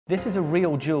This is a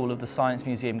real jewel of the Science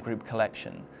Museum Group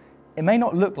collection. It may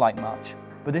not look like much,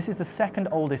 but this is the second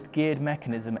oldest geared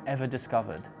mechanism ever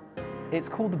discovered. It's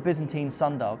called the Byzantine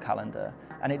sundial calendar,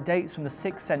 and it dates from the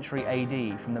 6th century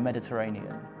AD from the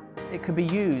Mediterranean. It could be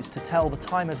used to tell the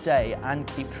time of day and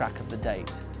keep track of the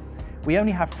date. We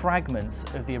only have fragments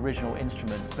of the original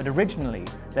instrument, but originally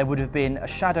there would have been a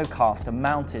shadow caster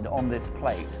mounted on this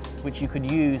plate, which you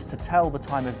could use to tell the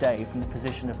time of day from the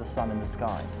position of the sun in the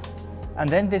sky. And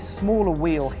then this smaller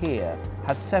wheel here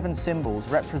has 7 symbols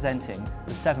representing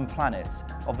the 7 planets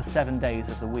of the 7 days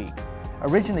of the week.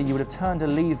 Originally you would have turned a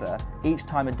lever each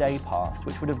time a day passed,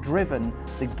 which would have driven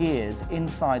the gears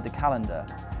inside the calendar,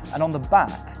 and on the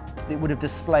back it would have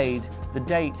displayed the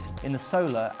date in the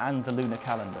solar and the lunar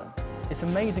calendar. It's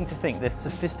amazing to think this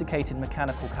sophisticated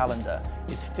mechanical calendar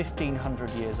is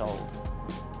 1500 years old.